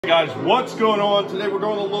Hey guys, what's going on? Today we're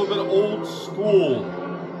going a little bit of old school.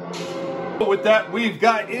 With that, we've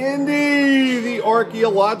got Indy, the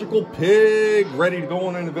archaeological pig, ready to go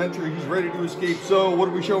on an adventure. He's ready to escape. So what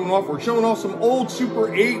are we showing off? We're showing off some old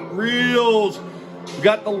Super 8 reels. We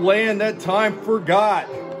got the land that time forgot.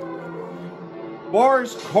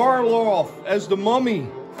 Boris Karloff as the mummy.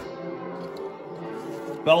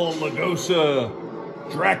 Bela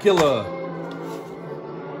Lugosi, Dracula.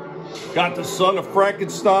 Got the son of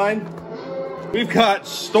Frankenstein. We've got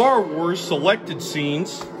Star Wars selected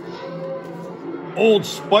scenes. Old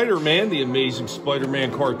Spider-Man, the Amazing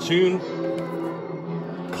Spider-Man cartoon.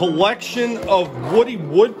 Collection of Woody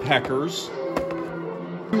Woodpeckers.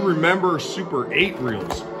 You remember Super 8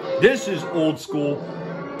 reels. This is old school.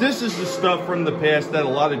 This is the stuff from the past that a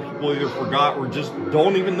lot of people either forgot or just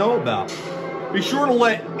don't even know about. Be sure to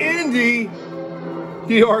let Indy,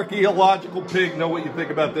 the archaeological pig, know what you think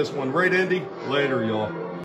about this one. Right, Indy? Later, y'all.